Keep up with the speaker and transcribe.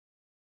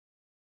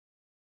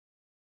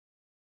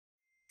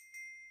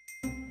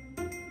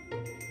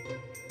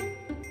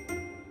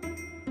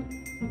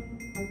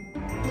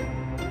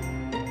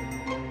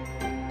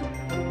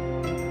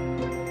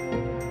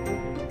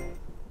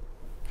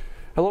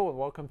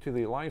welcome to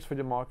the Alliance for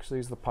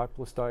Democracy's The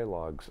Populist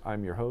Dialogues.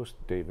 I'm your host,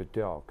 David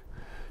Delk.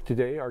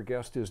 Today our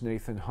guest is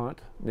Nathan Hunt.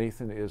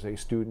 Nathan is a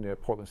student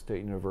at Portland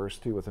State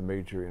University with a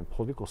major in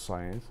political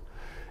science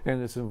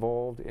and is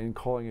involved in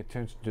calling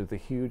attention to the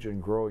huge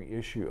and growing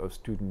issue of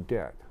student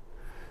debt.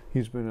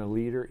 He's been a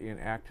leader in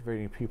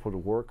activating people to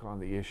work on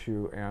the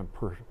issue and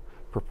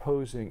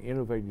proposing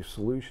innovative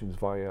solutions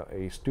via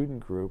a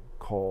student group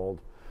called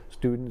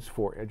Students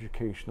for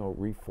Educational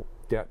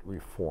Debt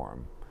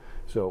Reform.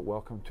 So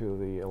welcome to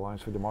the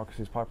Alliance for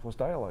Democracy's Populist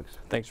Dialogues.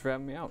 Thanks for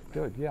having me out.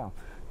 Good, yeah.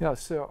 Yeah,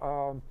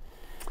 so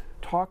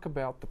talk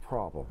about the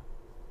problem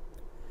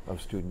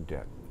of student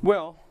debt.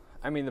 Well,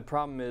 I mean, the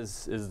problem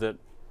is that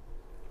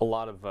a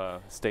lot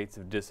of states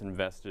have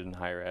disinvested in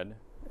higher ed,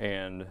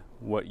 and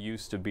what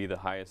used to be the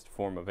highest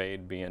form of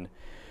aid, being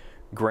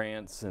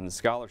grants and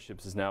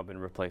scholarships, has now been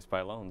replaced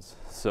by loans.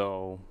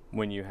 So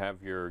when you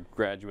have your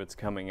graduates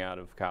coming out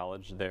of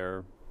college,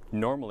 they're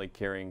normally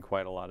carrying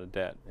quite a lot of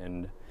debt,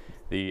 and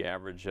the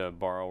average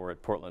borrower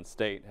at Portland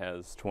State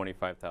has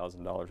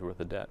 $25,000 worth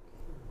of debt.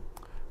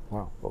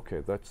 Wow,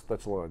 okay, that's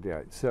a lot of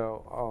debt.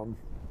 So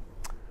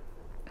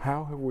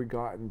how have we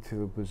gotten to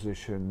the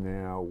position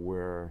now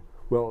where,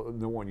 well,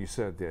 the one you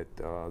said that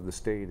the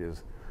state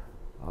is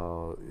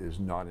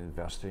not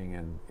investing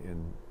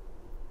in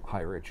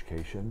higher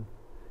education,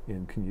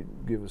 and can you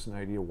give us an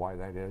idea why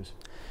that is?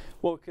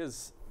 Well,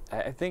 because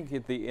I think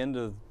at the end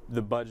of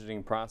the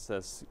budgeting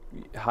process,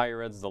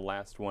 higher ed's the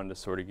last one to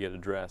sort of get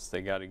addressed.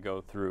 They got to go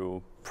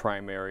through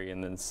primary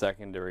and then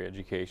secondary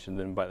education.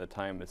 Then by the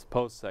time it's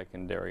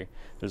post-secondary,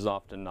 there's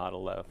often not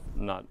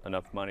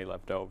enough money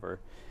left over.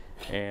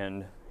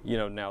 And you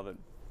know, now that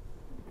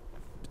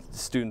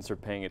students are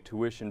paying a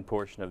tuition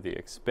portion of the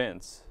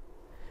expense,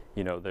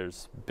 you know,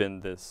 there's been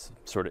this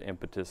sort of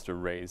impetus to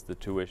raise the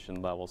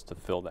tuition levels to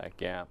fill that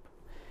gap.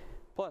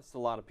 Plus, a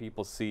lot of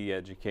people see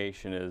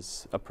education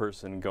as a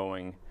person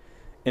going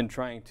and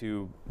trying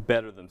to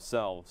better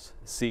themselves,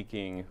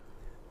 seeking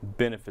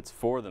benefits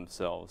for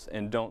themselves,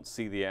 and don't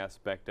see the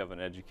aspect of an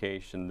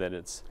education that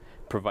it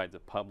provides a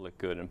public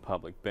good and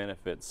public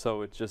benefit.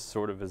 So it just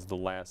sort of is the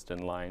last in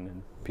line,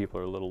 and people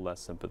are a little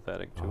less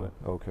sympathetic to it.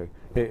 Okay.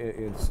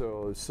 And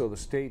so the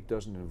state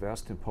doesn't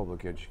invest in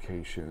public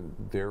education,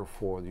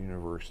 therefore the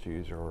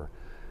universities are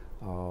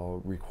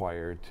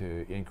required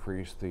to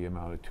increase the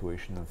amount of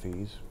tuition and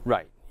fees?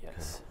 Right,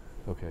 yes.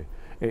 Okay.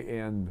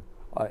 And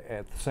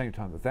at the same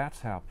time that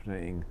that's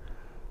happening,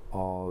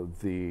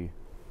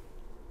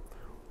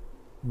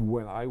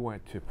 when I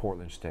went to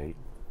Portland State,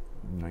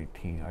 I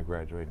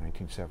graduated in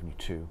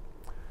 1972,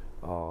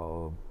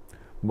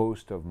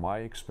 most of my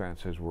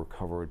expenses were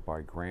covered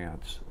by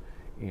grants,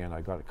 and I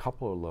got a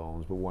couple of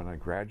loans, but when I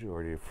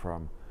graduated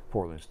from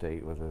Portland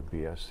State with a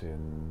BS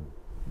in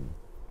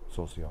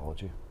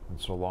sociology, and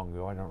so long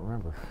ago I don't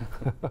remember,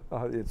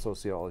 in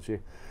sociology,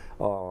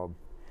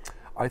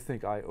 I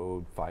think I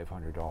owed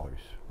 $500.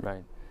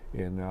 Right.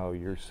 And now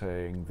you're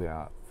saying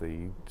that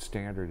the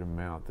standard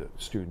amount that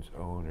students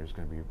own is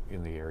going to be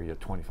in the area of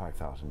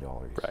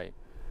 $25,000. Right.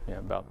 Yeah,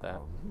 about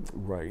that.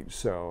 Right.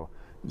 So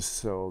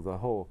the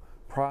whole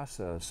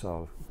process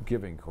of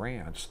giving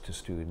grants to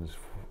students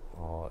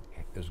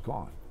is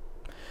gone.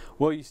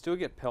 Well, you still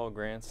get Pell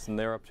Grants, and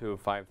they're up to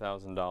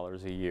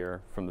 $5,000 a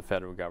year from the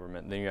federal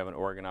government. And then you have an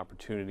Oregon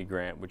Opportunity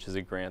Grant, which is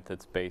a grant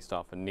that's based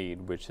off a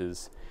need, which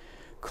is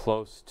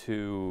close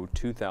to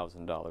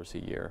 $2,000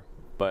 a year.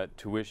 But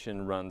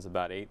tuition runs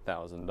about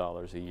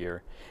 $8,000 a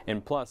year.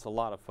 And plus, a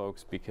lot of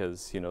folks,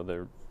 because, you know,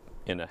 they're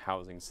in a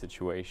housing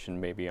situation,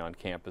 maybe on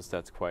campus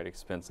that's quite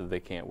expensive,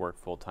 they can't work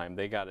full-time,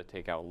 they got to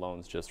take out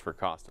loans just for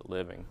cost of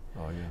living.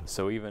 Oh, yeah.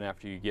 So even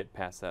after you get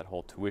past that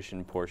whole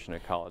tuition portion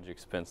of college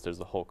expense, there's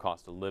the whole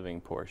cost of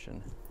living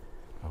portion.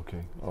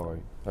 Okay, all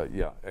right.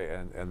 Yeah,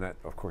 and that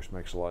of course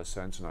makes a lot of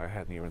sense, and I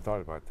hadn't even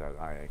thought about that.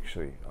 I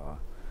actually,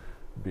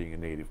 being a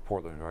native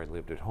Portlander, I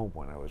lived at home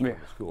when I was going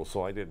to school,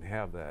 so I didn't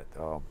have that,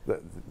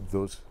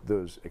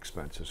 those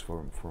expenses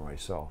for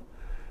myself.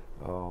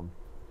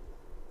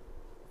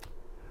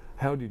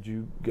 How did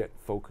you get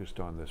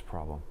focused on this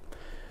problem?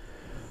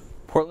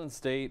 Portland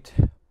State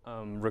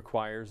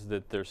requires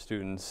that their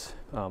students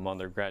on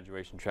their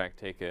graduation track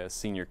take a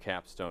senior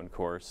capstone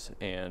course,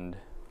 and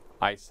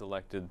I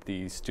selected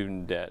the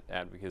student debt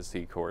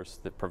advocacy course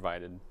that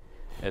provided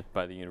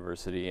by the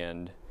university,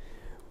 and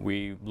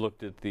we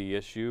looked at the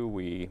issue,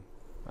 we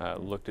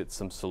looked at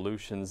some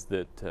solutions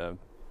that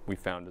we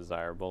found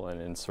desirable,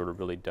 and sort of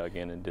really dug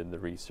in and did the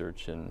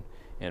research and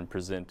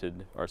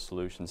presented our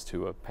solutions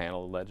to a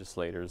panel of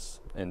legislators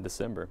in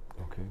December.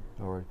 Okay,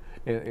 all right.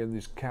 And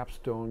these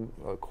capstone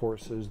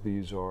courses,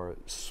 these are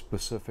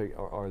specific,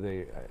 are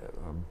they,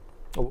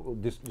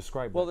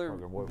 describe that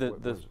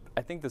program.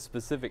 I think the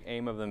specific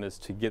aim of them is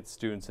to get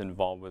students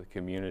involved with the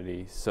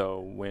community. So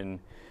when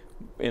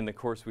in the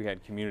course we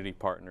had community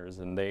partners,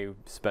 and they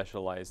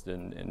specialized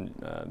in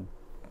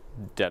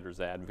debtors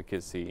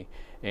advocacy,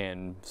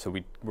 and so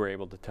we were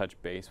able to touch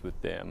base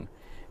with them.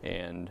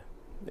 And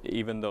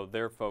even though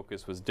their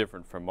focus was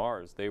different from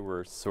ours, they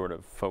were sort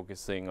of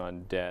focusing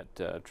on debt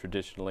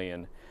traditionally,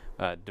 and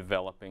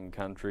developing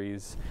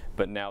countries,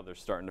 but now they're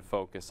starting to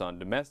focus on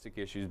domestic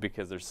issues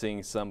because they're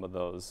seeing some of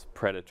those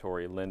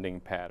predatory lending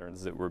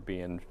patterns that were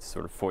being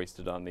sort of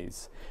foisted on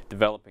these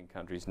developing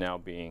countries now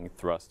being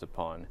thrust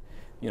upon,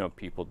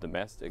 people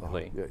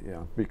domestically.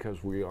 Yeah,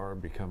 because we are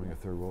becoming a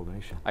third world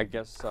nation. I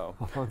guess so.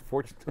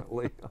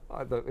 Unfortunately.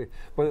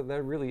 But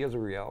that really is a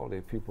reality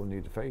people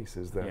need to face,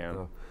 is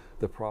that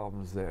the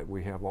problems that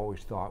we have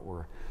always thought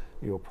were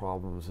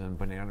problems in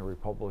banana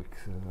republics,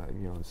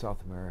 in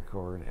South America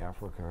or in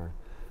Africa,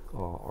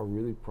 are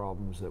really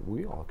problems that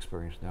we all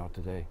experience now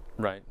today.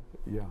 Right.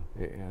 Yeah,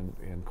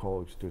 and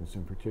college students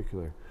in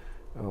particular.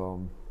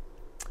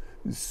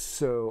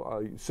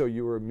 So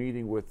you were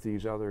meeting with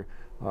these other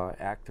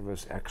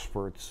activist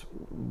experts.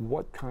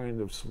 What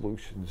kind of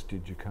solutions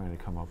did you kind of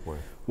come up with?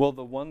 Well,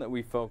 the one that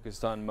we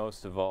focused on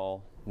most of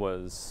all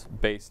was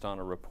based on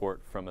a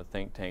report from a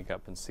think tank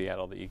up in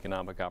Seattle, the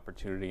Economic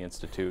Opportunity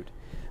Institute.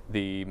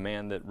 The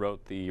man that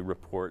wrote the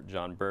report,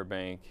 John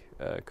Burbank,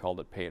 called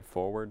it "Pay It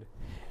Forward,"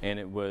 and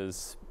it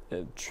was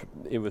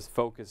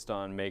focused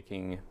on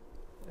making,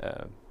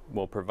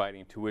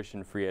 providing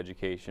tuition-free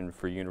education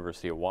for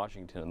University of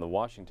Washington and the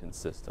Washington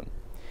system.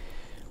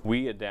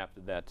 We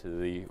adapted that to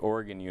the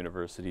Oregon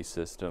University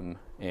system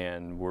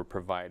and were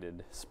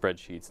provided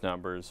spreadsheets,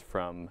 numbers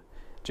from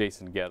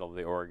Jason Gettle of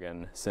the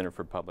Oregon Center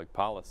for Public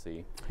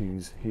Policy.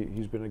 He's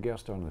been a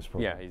guest on this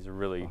program. Yeah, he's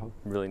really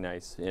really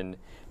nice and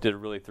did a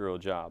really thorough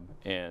job.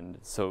 And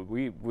so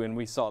when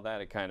we saw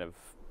that,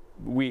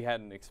 we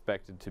hadn't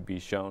expected to be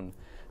shown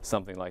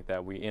something like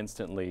that. We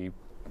instantly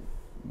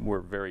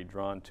were very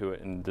drawn to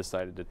it and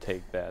decided to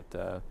take that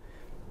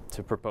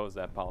to propose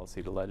that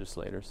policy to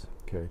legislators.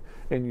 Okay,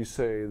 and you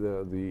say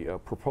the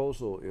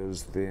proposal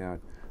is that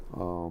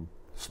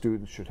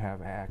students should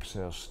have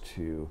access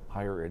to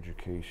higher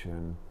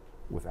education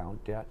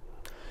without debt?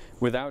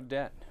 Without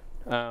debt.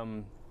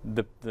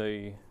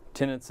 The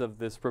tenets of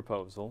this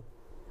proposal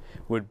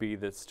would be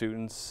that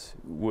students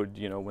would,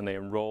 when they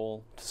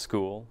enroll to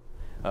school,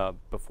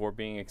 before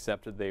being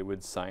accepted, they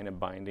would sign a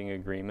binding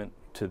agreement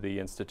to the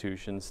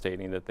institution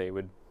stating that they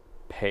would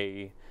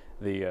pay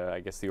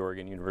the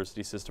Oregon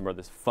University system, or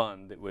this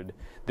fund that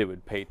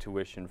would pay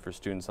tuition for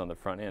students on the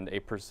front end, a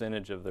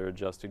percentage of their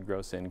adjusted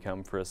gross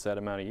income for a set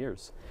amount of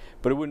years.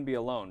 But it wouldn't be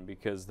a loan,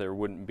 because there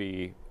wouldn't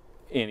be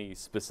any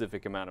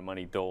specific amount of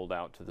money doled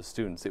out to the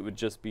students. It would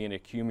just be an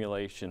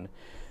accumulation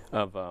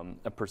of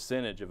a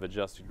percentage of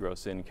adjusted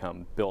gross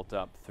income built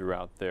up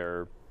throughout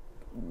their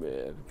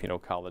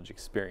college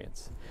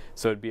experience.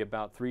 So it'd be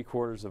about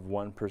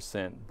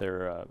 0.75%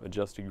 their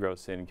adjusted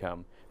gross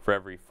income for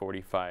every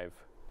 45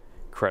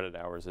 credit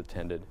hours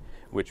attended,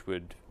 which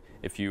would,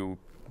 if you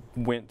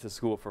went to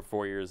school for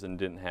 4 years and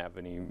didn't have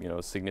any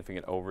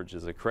significant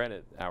overages of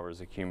credit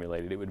hours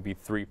accumulated, it would be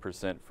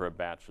 3% for a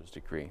bachelor's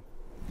degree.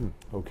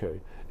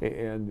 Okay,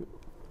 and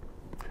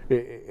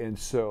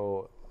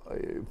so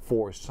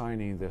for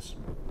signing this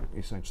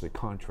essentially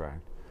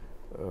contract,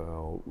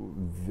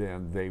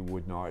 then they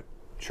would not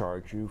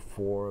charge you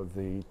for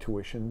the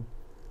tuition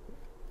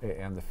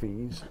and the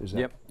fees? Is that?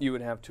 Yep, you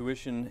would have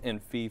tuition and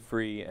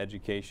fee-free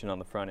education on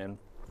the front end.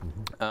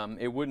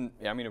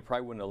 It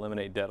probably wouldn't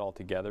eliminate debt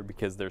altogether,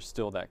 because there's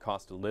still that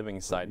cost of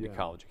living side to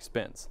college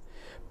expense.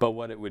 But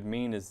what it would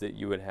mean is that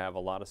you would have a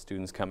lot of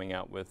students coming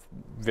out with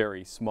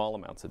very small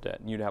amounts of debt,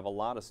 and you'd have a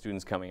lot of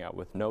students coming out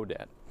with no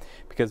debt.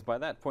 Because by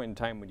that point in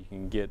time, when you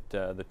can get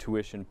the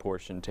tuition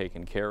portion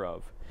taken care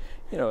of,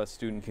 a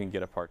student can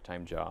get a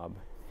part-time job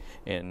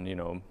and,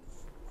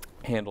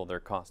 handle their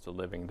cost of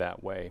living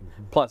that way.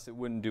 Plus, it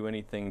wouldn't do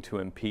anything to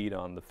impede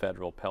on the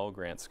federal Pell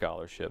Grant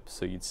scholarships.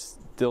 So you'd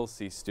still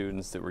see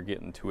students that were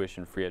getting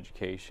tuition-free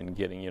education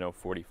getting,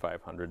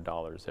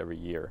 $4,500 every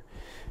year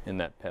in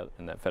that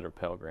federal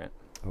Pell Grant.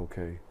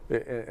 Okay,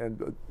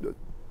 and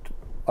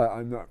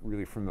I'm not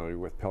really familiar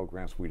with Pell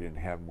Grants. We didn't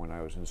have them when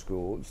I was in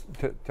school.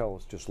 Tell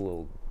us just a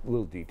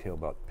little detail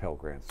about Pell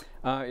Grants.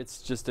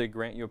 It's just a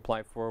grant you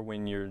apply for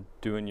when you're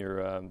doing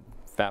your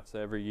FAFSA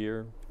every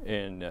year,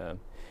 and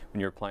when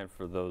you're applying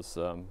for those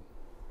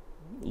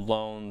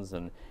loans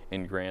and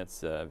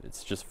grants,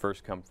 it's just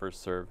first come,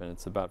 first serve, and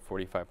it's about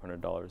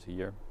 $4,500 a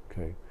year.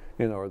 Okay,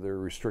 and are there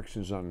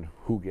restrictions on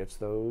who gets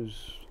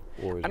those,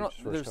 or is it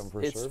first come, first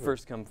serve? It's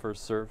first come,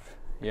 first serve.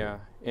 Yeah,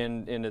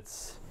 and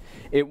it's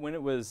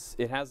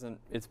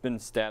been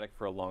static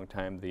for a long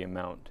time, the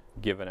amount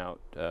given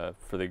out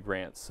for the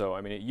grants. So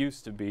it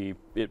used to be,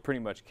 it pretty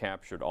much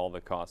captured all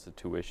the costs of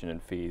tuition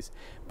and fees,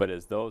 but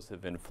as those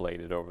have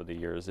inflated over the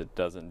years, it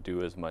doesn't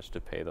do as much to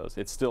pay those.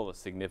 It's still a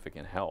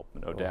significant help,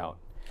 no doubt,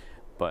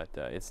 but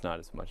it's not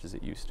as much as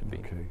it used to be.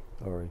 Okay,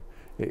 all right,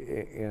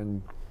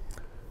 and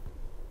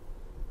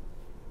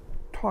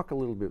talk a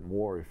little bit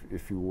more,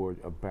 if you would,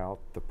 about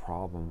the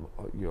problem,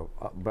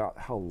 about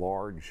how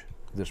large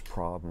this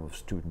problem of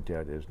student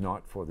debt is,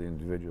 not for the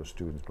individual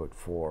students, but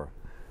for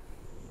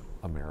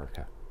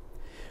America.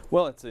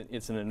 Well, it's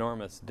an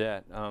enormous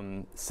debt.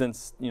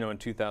 Since in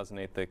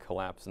 2008, the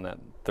collapse in that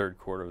third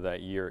quarter of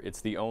that year,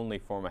 it's the only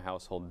form of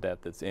household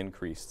debt that's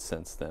increased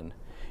since then.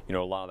 A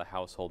lot of the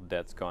household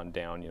debt's gone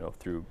down,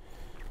 through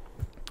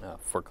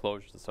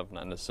foreclosures and stuff,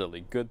 not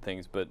necessarily good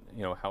things, but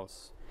you know,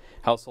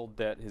 household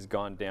debt has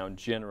gone down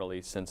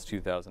generally since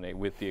 2008,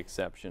 with the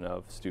exception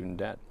of student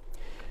debt,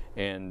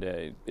 and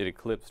it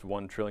eclipsed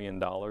 $1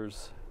 trillion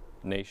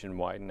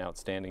nationwide in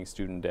outstanding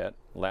student debt.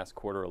 Last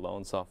quarter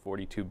alone saw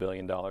 $42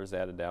 billion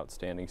added to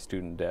outstanding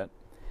student debt.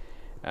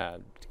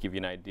 To give you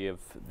an idea of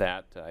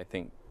that, I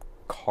think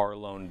car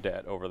loan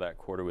debt over that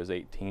quarter was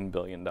 $18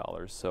 billion.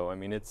 So I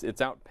mean, it's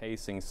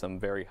outpacing some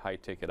very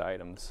high-ticket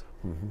items.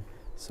 Mm-hmm.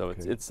 So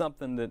Okay. it's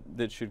something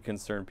that should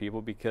concern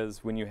people,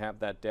 because when you have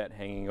that debt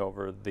hanging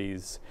over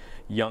these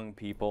young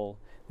people,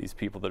 these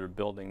people that are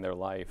building their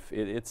life,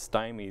 it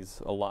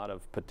stymies a lot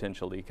of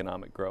potential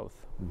economic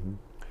growth. Mm-hmm.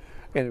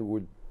 And it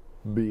would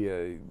be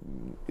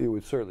it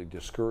would certainly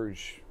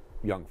discourage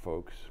young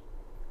folks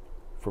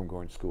from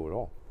going to school at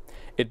all.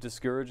 It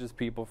discourages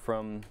people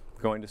from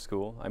going to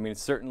school. I mean,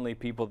 certainly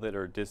people that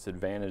are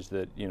disadvantaged,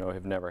 that you know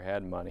have never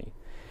had money,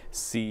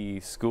 see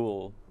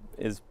school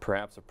is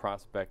perhaps a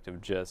prospect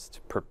of just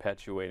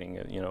perpetuating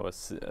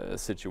a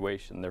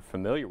situation they're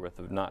familiar with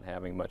of not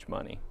having much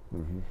money.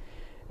 Mm-hmm.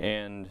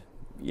 And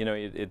you know,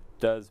 it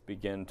does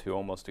begin to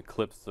almost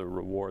eclipse the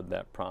reward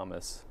that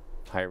promise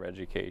higher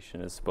education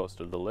is supposed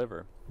to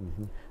deliver.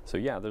 Mm-hmm. So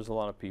yeah, there's a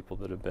lot of people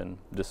that have been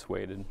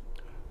dissuaded.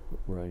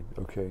 Right.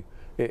 Okay.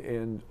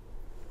 And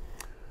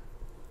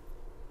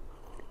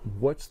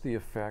what's the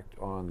effect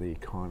on the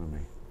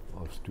economy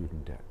of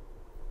student debt?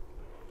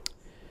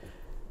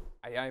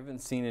 I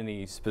haven't seen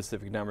any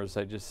specific numbers.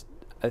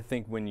 I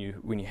think when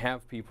you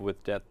have people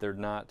with debt, they're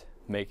not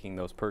making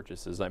those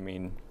purchases. I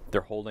mean,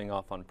 they're holding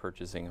off on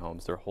purchasing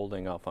homes, they're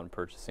holding off on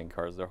purchasing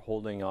cars, they're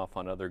holding off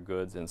on other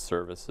goods and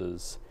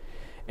services.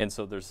 And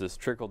so there's this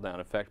trickle-down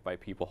effect by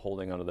people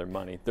holding onto their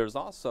money. There's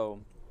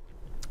also,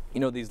 you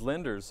know, these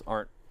lenders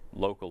aren't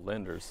local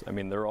lenders. I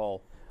mean, they're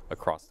all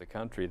across the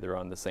country. They're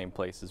on the same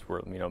places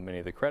where, you know, many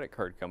of the credit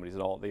card companies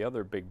and all the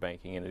other big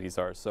banking entities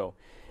are. So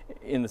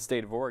in the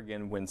state of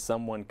Oregon, when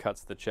someone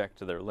cuts the check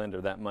to their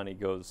lender, that money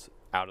goes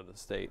out of the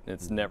state and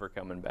it's never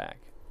coming back.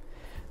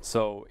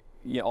 So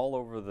yeah, all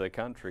over the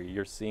country,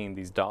 you're seeing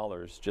these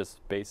dollars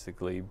just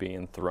basically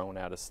being thrown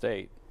out of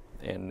state.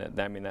 And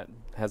I mean, that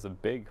has a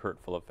big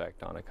hurtful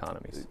effect on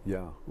economies.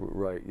 Yeah,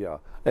 right, yeah.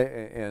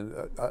 And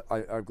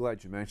I'm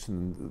glad you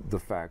mentioned the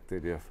fact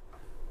that if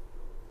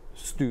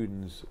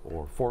students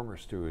or former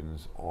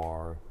students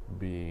are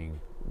being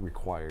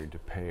required to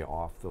pay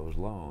off those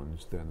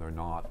loans, then they're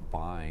not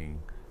buying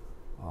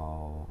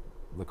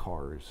the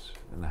cars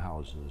and the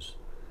houses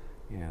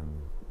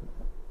and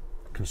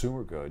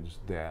consumer goods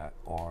that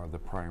are the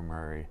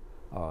primary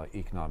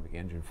economic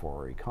engine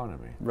for our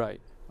economy.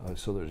 Right.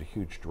 So there's a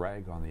huge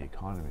drag on the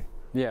economy.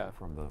 Yeah.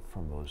 From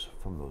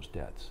those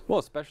debts. Well,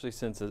 especially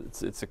since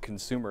it's a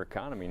consumer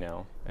economy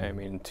now. Mm-hmm. I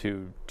mean,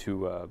 to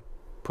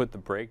put the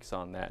brakes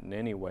on that in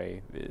any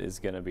way is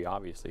going to be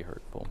obviously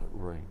hurtful.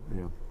 Right.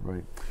 Yeah.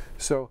 Right.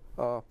 So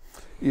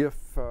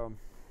if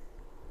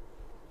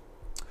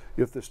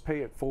this pay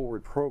it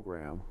forward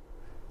program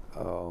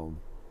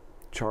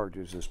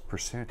charges this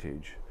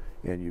percentage,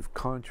 and you've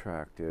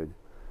contracted,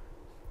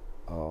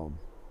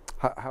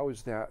 how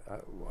is that?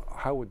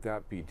 How would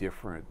that be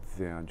different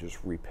than just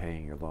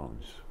repaying your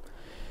loans?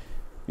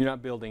 You're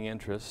not building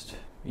interest.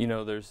 You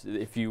know,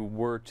 if you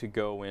were to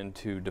go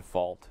into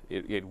default,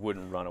 it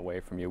wouldn't run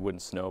away from you. It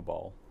wouldn't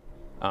snowball.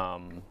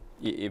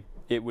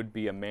 It would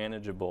be a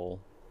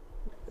manageable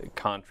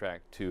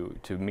contract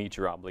to meet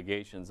your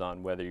obligations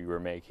on, whether you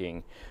were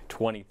making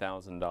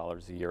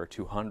 $20,000 a year or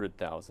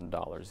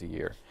 $200,000 a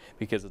year,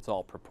 because it's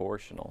all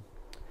proportional.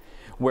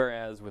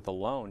 Whereas with a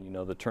loan, you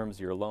know, the terms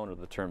of your loan are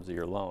the terms of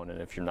your loan,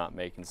 and if you're not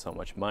making so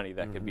much money,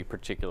 that could be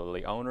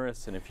particularly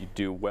onerous, and if you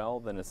do well,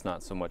 then it's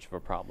not so much of a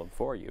problem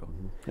for you.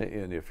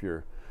 And if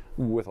you're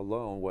with a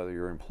loan, whether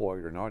you're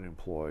employed or not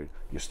employed,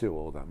 you still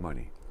owe that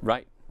money.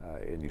 Right.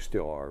 And you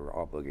still are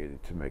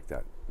obligated to make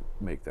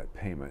that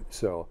payment.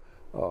 So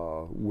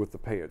with the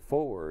pay it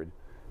forward,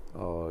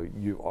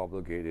 you've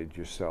obligated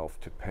yourself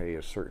to pay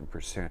a certain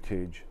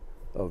percentage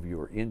of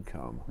your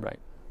income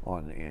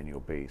on an annual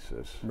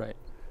basis. Right.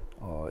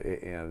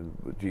 And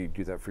do you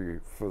do that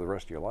for the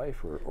rest of your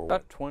life, or about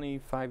what?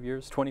 25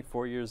 years,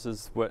 24 years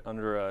is what,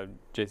 under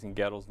Jason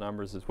Gettle's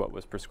numbers, is what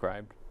was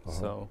prescribed.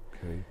 So,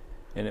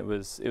 and it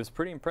was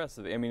pretty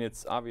impressive. I mean,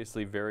 it's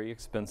obviously very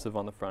expensive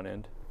on the front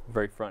end.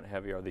 Very front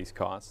heavy are these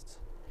costs.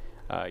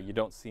 You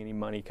don't see any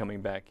money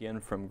coming back in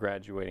from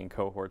graduating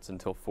cohorts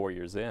until 4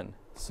 years in.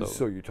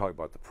 So you're talking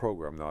about the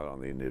program, not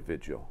on the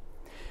individual.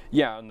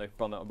 Yeah, on the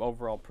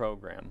overall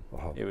program,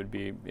 it would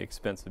be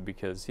expensive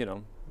because, you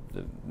know,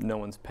 no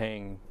one's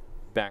paying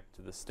back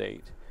to the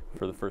state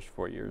for the first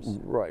 4 years.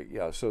 Right,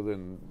 yeah. So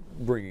then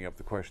bringing up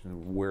the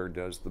question, where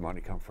does the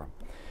money come from?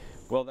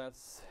 Well,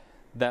 that's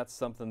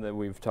something that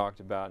we've talked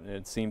about, and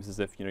it seems as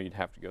if, you know, you'd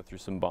have to go through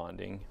some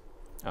bonding.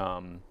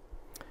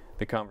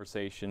 The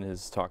conversation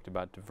has talked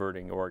about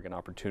diverting Oregon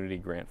Opportunity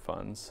Grant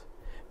funds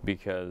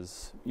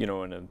because, you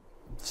know, in a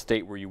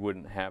state where you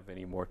wouldn't have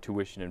any more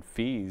tuition and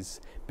fees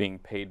being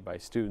paid by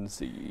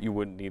students, you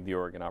wouldn't need the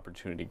Oregon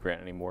Opportunity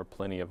Grant anymore.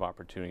 Plenty of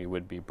opportunity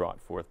would be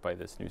brought forth by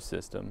this new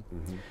system.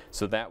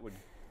 So that would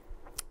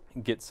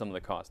get some of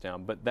the cost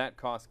down, but that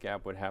cost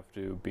gap would have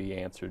to be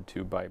answered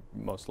to by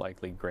most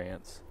likely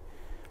grants,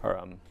 or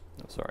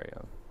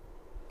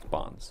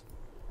bonds.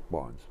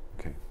 Bonds,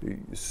 okay.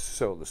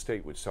 So the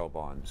state would sell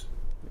bonds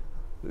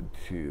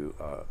to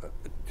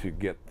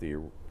get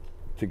the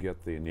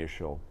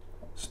initial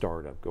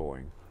startup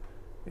going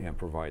and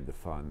provide the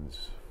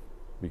funds,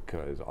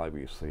 because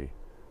obviously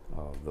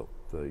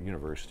the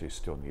universities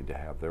still need to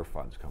have their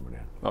funds coming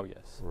in. Oh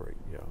yes. Right.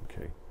 Yeah.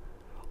 Okay.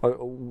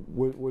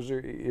 Was there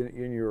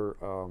in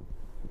your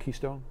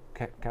capstone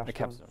in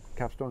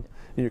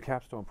your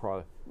capstone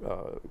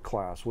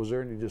class, was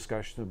there any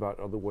discussion about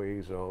other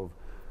ways of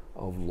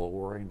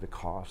lowering the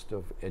cost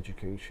of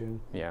education?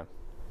 Yeah.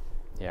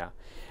 Yeah,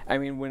 I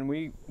mean, when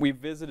we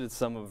visited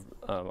some of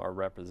our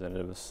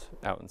representatives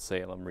out in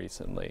Salem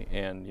recently,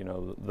 and you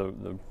know,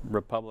 the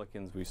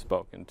Republicans we've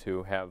spoken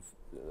to have,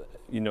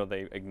 you know,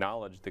 they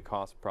acknowledge the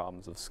cost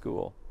problems of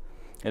school.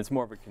 And it's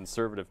more of a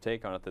conservative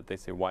take on it, that they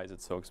say, why is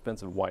it so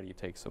expensive? Why do you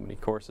take so many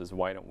courses?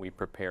 Why don't we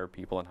prepare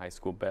people in high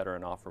school better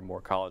and offer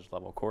more college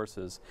level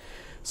courses?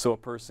 So a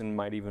person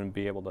might even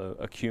be able to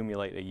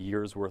accumulate a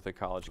year's worth of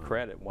college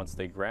credit once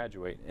they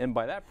graduate. And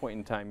by that point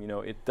in time, you know,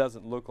 it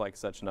doesn't look like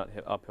such an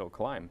uphill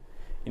climb.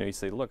 You know, you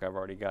say, look, I've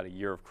already got a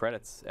year of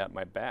credits at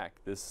my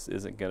back. This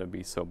isn't going to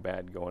be so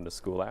bad going to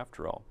school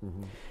after all.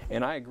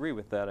 And I agree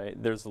with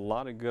that. There's a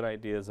lot of good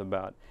ideas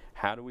about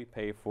how do we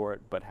pay for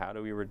it, but how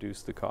do we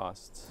reduce the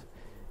costs?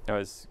 I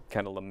was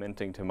kind of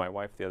lamenting to my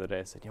wife the other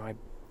day. I said, you know, I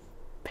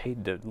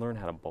paid to learn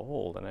how to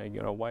bowl, and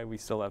you know, why we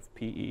still have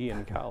PE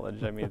in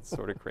college? I mean, it's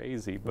sort of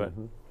crazy, but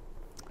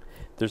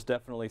there's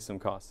definitely some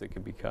costs that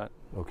could be cut.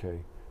 Okay.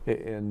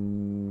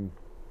 And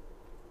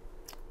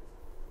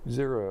is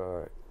there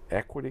a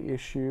equity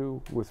issue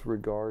with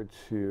regard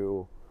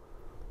to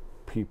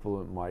people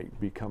that might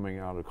be coming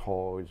out of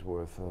college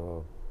with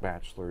a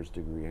bachelor's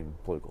degree in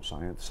political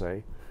science,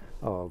 say,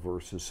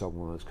 versus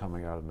someone that's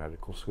coming out of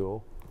medical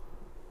school?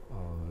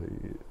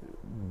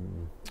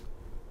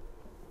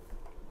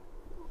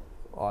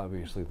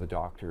 Obviously the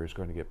doctor is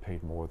going to get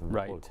paid more than the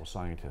political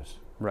scientist.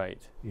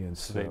 Right. And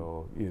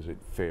so is it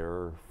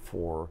fair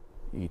for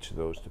each of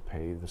those to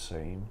pay the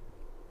same?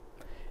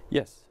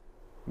 Yes.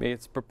 I mean,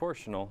 it's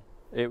proportional.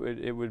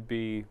 It would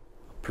be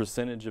a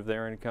percentage of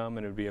their income,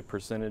 and it would be a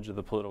percentage of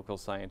the political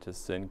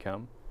scientist's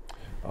income.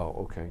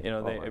 Oh, okay. You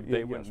know,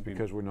 they wouldn't be,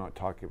 because we're not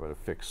talking about a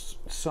fixed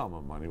sum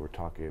of money. We're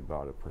talking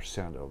about a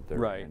percent of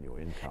their annual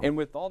income. And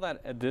with all that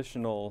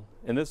additional,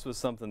 and this was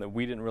something that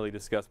we didn't really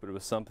discuss, but it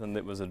was something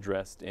that was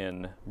addressed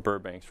in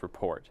Burbank's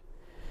report,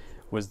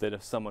 was that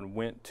if someone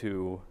went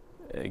to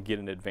get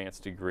an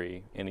advanced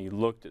degree and he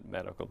looked at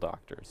medical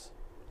doctors,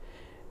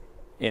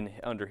 and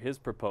under his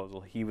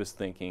proposal, he was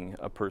thinking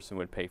a person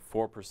would pay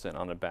 4%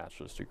 on a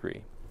bachelor's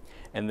degree.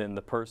 And then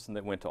the person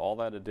that went to all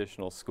that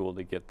additional school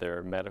to get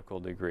their medical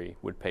degree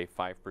would pay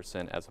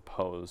 5% as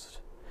opposed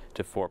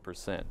to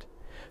 4%.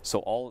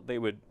 So they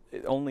would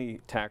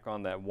only tack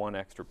on that 1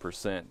 extra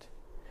percent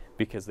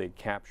because they'd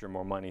capture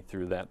more money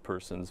through that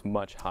person's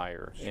much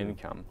higher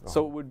income.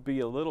 So it would be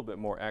a little bit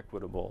more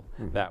equitable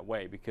that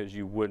way, because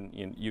you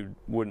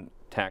wouldn't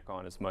tack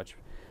on as much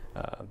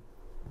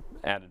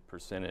added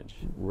percentage.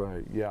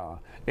 Right. Yeah.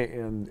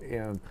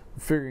 And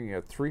figuring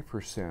at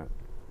 3%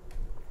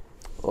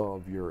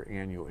 of your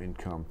annual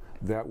income,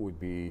 that would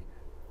be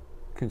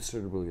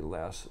considerably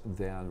less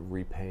than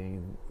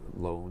repaying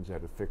loans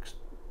at a fixed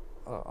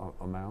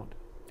amount.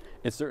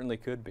 It certainly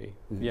could be.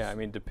 Yeah, I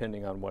mean,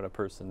 depending on what a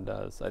person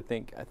does. I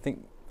think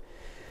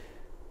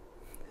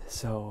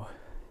so.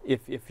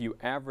 If you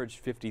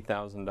average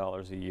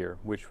 $50,000 a year,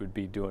 which would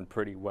be doing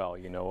pretty well,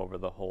 you know, over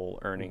the whole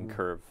earning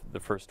curve, the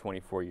first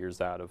 24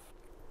 years out of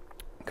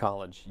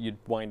college, you'd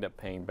wind up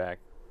paying back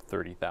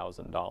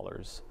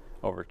 $30,000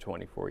 over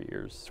 24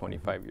 years,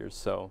 25 years.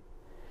 So,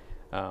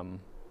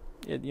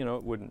 you know,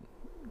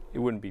 it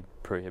wouldn't be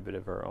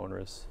prohibitive or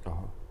onerous.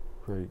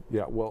 Great.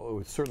 Yeah. Well, it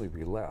would certainly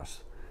be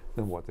less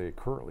than what they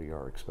currently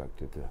are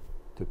expected to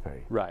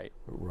pay. Right.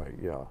 Right.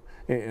 Yeah.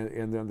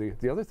 And then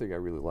the other thing I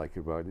really like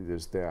about it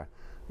is that,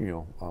 you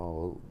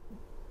know,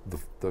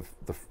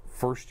 the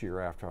first year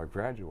after I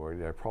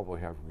graduated, I probably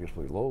have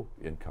reasonably low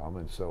income,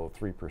 and so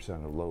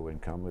 3% of low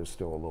income is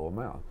still a low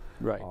amount.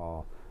 Right.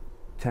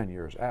 10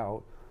 years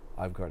out,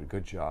 I've got a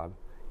good job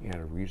and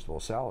a reasonable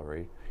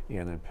salary,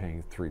 and I'm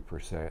paying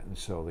 3%, and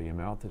so the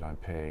amount that I'm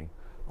paying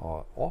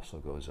also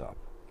goes up.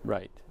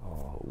 Right.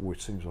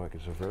 Which seems like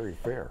it's a very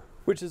fair.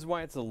 Which is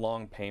why it's a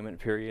long payment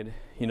period,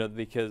 you know,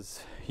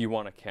 because you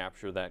want to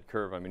capture that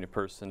curve. I mean, a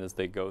person, as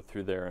they go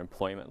through their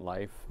employment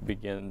life,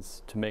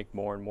 begins to make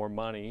more and more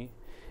money,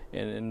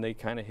 and they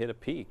kind of hit a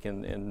peak,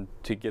 and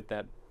to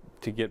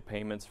get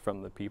payments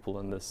from the people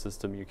in this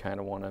system, you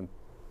kind of want to,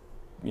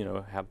 you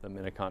know, have them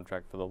in a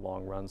contract for the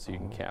long run, so you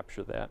can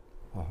capture that.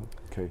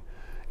 Okay.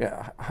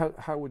 Yeah.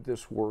 How would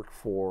this work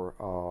for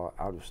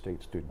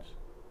out-of-state students?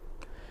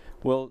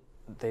 Well,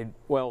 They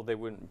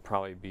wouldn't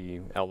probably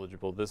be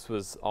eligible. This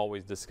was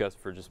always discussed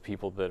for just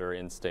people that are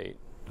in-state.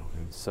 Okay.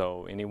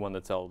 So anyone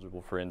that's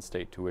eligible for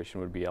in-state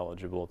tuition would be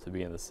eligible to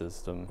be in the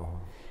system. Uh-huh.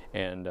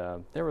 And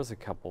there was a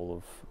couple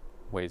of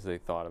ways they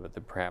thought of it,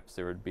 that perhaps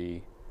there would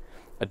be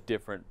a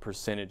different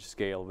percentage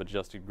scale of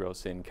adjusted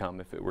gross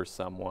income if it were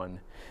someone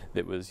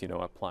that was,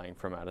 applying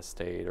from out of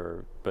state.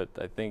 But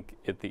I think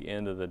at the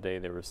end of the day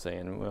they were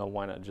saying, well,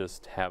 why not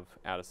just have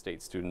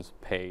out-of-state students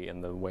pay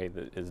in the way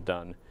that is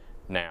done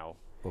now?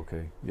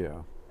 Okay,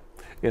 yeah.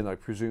 And I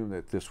presume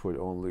that this would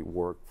only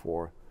work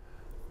for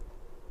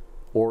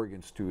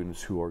Oregon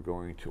students who are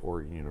going to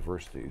Oregon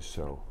universities.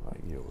 So,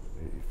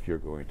 if you're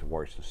going to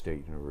Washington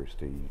State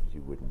University,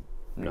 you wouldn't.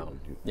 No.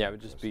 Yeah, it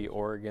would just be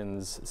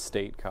Oregon's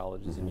state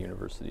colleges and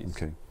universities.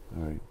 Okay,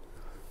 all right.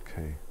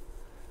 Okay.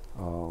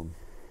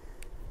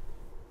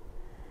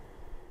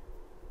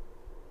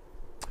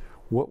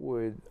 What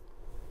would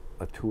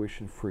a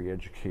tuition-free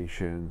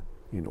education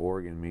in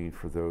Oregon mean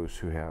for those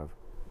who have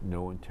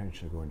no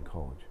intention of going to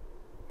college?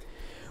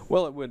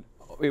 Well,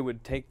 it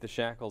would take the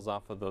shackles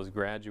off of those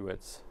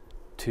graduates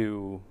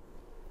to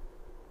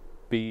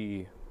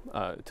be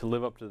to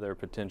live up to their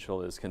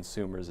potential as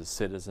consumers, as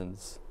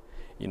citizens.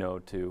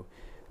 To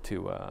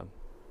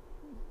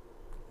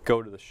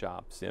go to the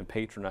shops and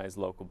patronize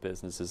local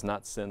businesses,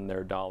 not send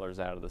their dollars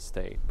out of the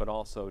state, but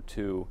also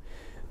to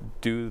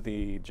do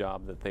the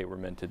job that they were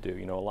meant to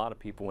do. A lot of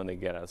people, when they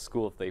get out of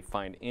school, if they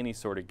find any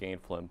sort of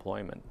gainful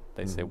employment,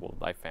 they say, well,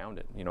 I found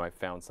it. I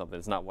found something.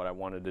 It's not what I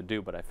wanted to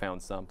do, but I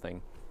found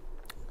something.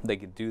 They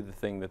could do the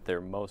thing that they're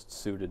most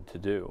suited to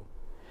do.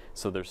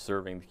 So they're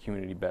serving the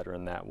community better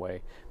in that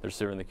way. They're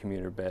serving the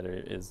community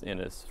better as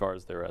far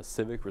as their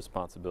civic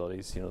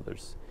responsibilities.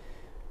 There's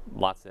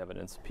lots of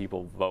evidence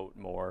people vote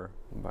more,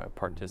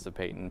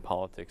 participate in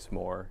politics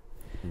more,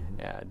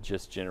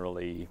 just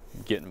generally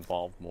get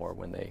involved more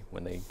when they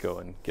go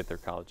and get their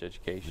college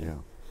education. Yeah.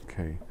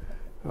 Okay.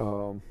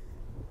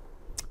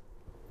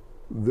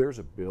 There's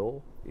a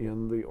bill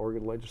in the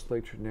Oregon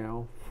legislature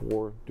now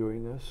for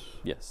doing this?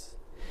 Yes.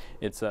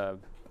 It's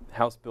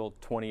House Bill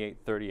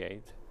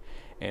 2838.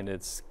 And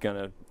it's going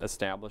to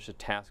establish a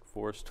task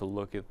force to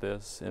look at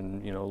this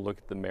and, look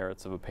at the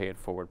merits of a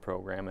pay-it-forward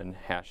program and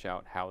hash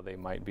out how they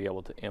might be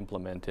able to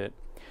implement it.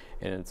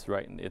 And it's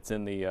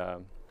in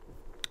the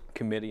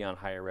Committee on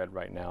Higher Ed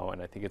right now,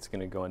 and I think it's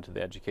going to go into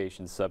the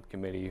Education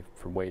Subcommittee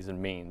for Ways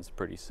and Means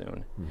pretty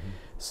soon.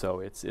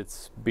 So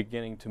it's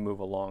beginning to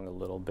move along a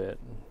little bit.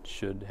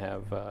 Should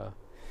have a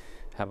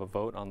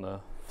vote on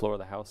the floor of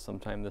the House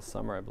sometime this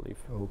summer, I believe.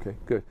 Okay,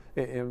 good.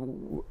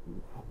 And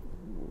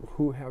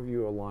who have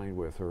you aligned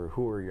with, or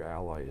who are your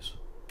allies?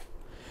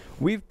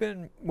 We've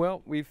been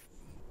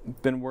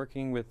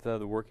working with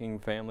the Working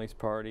Families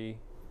Party.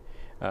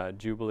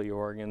 Jubilee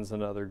Oregon's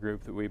another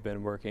group that we've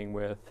been working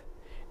with,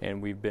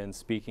 and we've been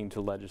speaking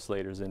to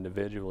legislators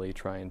individually,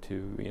 trying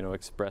to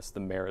express the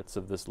merits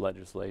of this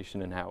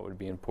legislation and how it would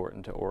be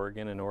important to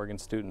Oregon and Oregon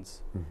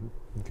students.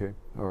 Okay,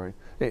 all right.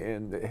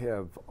 And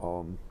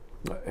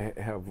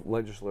have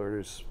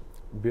legislators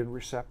been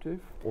receptive,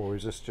 or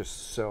is this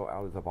just so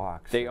out of the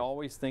box? They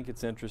always think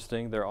it's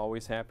interesting. They're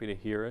always happy to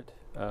hear it.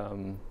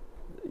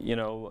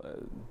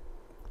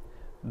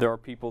 There are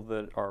people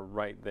that are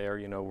right there,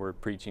 we're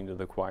preaching to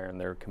the choir and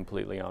they're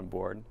completely on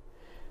board.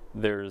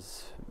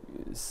 There's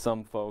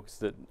some folks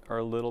that are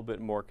a little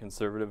bit more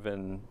conservative,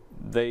 and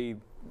they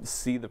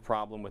see the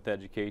problem with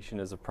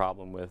education as a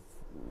problem with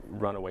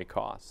runaway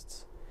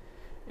costs.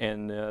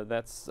 And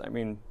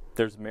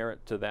there's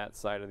merit to that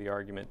side of the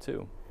argument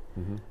too.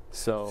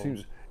 So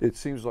it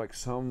seems like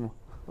some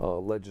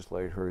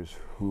legislators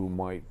who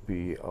might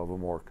be of a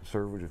more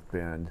conservative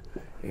bend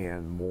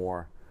and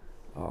more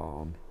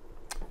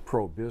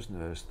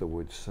pro-business that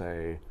would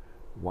say,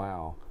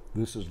 wow,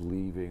 this is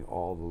leaving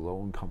all the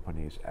loan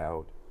companies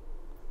out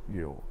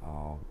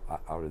of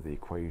the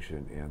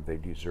equation, and they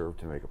deserve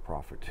to make a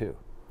profit too.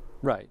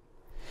 Right.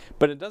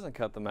 But it doesn't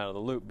cut them out of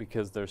the loop,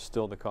 because there's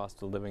still the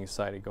cost of living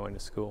side of going to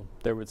school.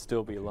 There would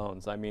still be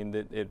loans. We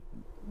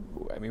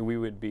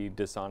would be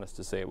dishonest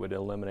to say it would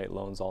eliminate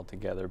loans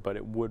altogether, but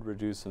it would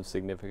reduce them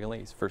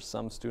significantly. For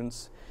some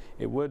students,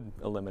 it would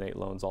eliminate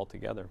loans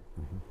altogether.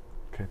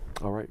 Okay.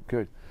 All right.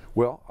 Good.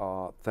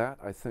 Well, that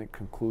I think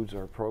concludes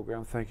our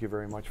program. Thank you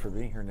very much for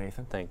being here,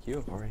 Nathan. Thank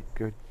you. All right.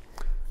 Good.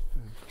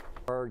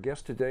 Our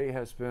guest today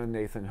has been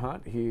Nathan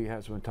Hunt. He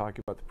has been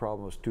talking about the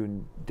problem of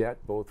student debt,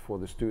 both for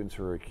the students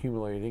who are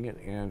accumulating it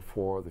and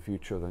for the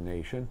future of the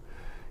nation.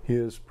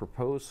 His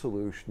proposed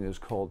solution is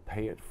called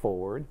Pay It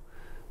Forward.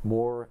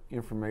 More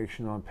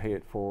information on Pay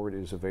It Forward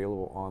is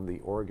available on the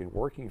Oregon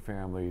Working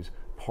Families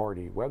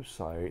Party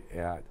website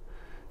at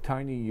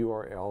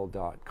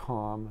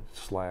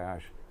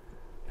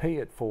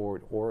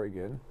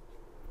tinyurl.com/payitforwardoregon.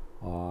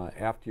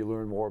 After you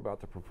learn more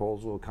about the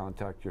proposal,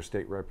 contact your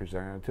state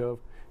representative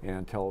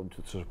and tell them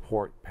to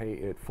support Pay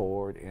It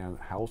Forward and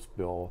House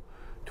Bill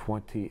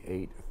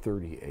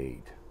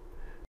 2838.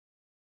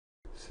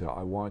 So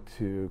I want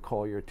to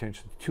call your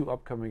attention to two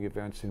upcoming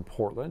events in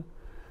Portland.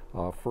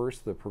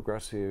 First, the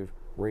Progressive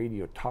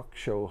radio talk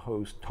show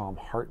host Tom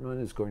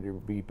Hartman is going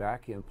to be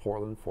back in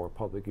Portland for a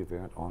public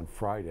event on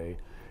Friday,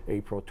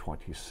 April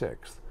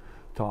 26th.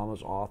 Tom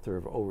is author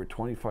of over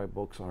 25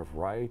 books on a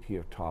variety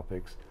of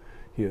topics.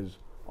 His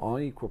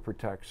On Equal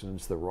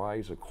Protections, The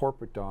Rise of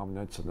Corporate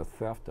Dominance and the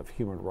Theft of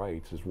Human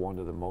Rights is one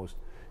of the most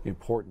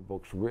important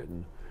books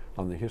written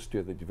on the history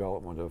of the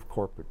development of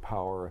corporate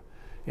power,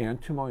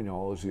 and to my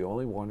knowledge, the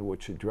only one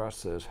which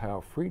addresses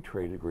how free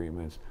trade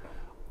agreements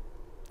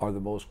are the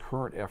most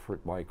current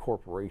effort by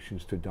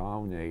corporations to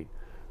dominate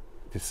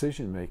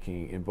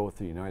decision-making in both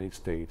the United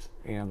States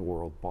and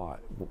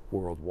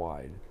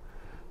worldwide.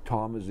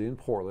 Tom is in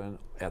Portland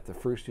at the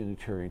First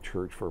Unitarian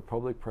Church for a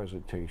public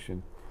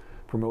presentation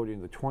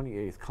promoting the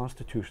 28th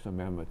Constitutional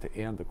Amendment to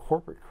end the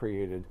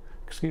court-created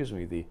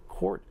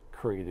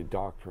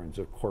doctrines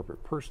of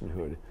corporate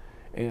personhood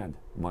and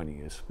money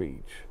is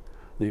speech.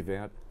 The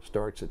event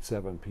starts at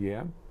 7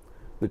 p.m.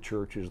 The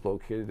church is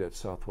located at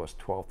Southwest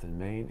 12th and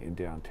Main in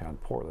downtown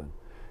Portland.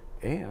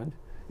 And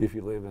if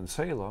you live in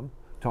Salem,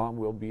 Tom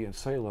will be in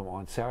Salem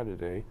on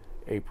Saturday,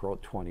 April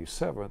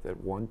 27th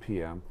at 1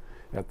 p.m.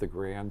 at the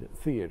Grand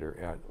Theater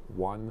at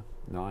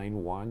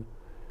 191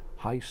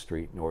 High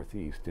Street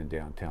Northeast in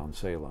downtown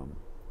Salem.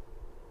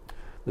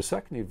 The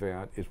second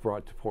event is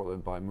brought to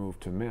Portland by Move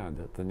to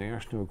Mend, the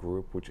national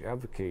group which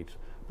advocates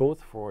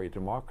both for a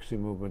democracy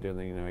movement in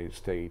the United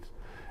States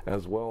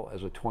as well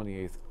as a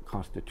 28th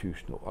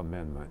Constitutional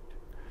Amendment.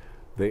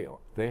 They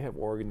have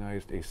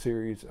organized a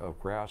series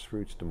of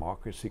grassroots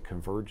democracy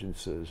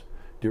convergences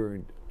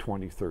during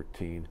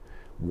 2013.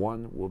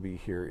 One will be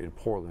here in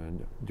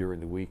Portland during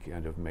the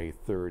weekend of May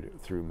 3rd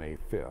through May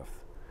 5th.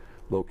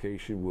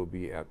 Location will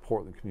be at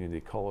Portland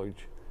Community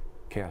College,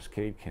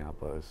 Cascade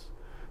Campus.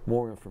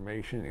 More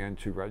information and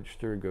to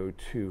register, go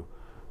to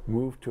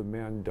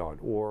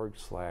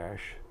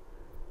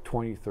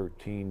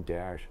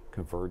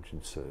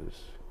movetoamend.org/2013-convergences.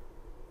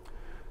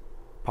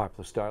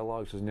 Populist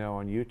Dialogues is now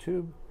on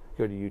YouTube.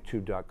 Go to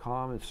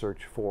youtube.com and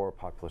search for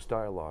Populist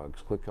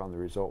Dialogues. Click on the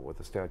result with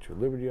the Statue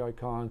of Liberty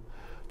icon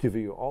to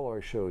view all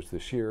our shows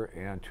this year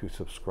and to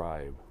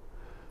subscribe.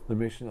 The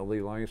mission of the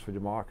Alliance for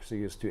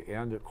Democracy is to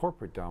end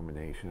corporate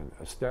domination,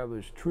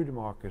 establish true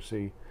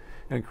democracy,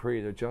 and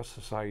create a just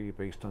society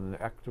based on an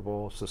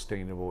equitable,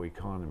 sustainable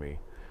economy.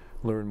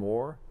 Learn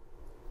more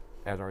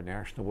at our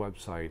national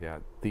website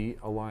at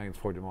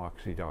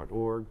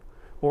thealliancefordemocracy.org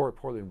or our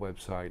Portland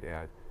website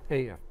at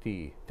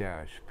afd-pdx.org.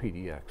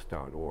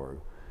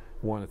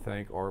 I want to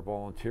thank our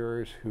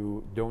volunteers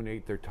who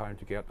donate their time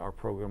to get our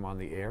program on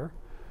the air.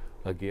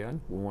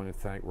 Again, we want to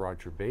thank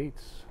Roger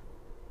Bates,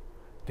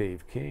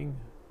 Dave King,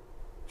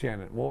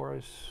 Janet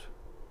Morris,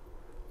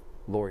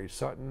 Lori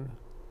Sutton,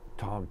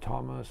 Tom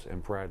Thomas,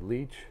 and Brad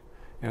Leach.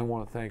 And I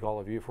want to thank all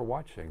of you for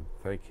watching.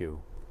 Thank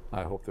you.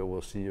 I hope that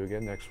we'll see you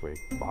again next week.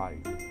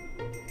 Bye.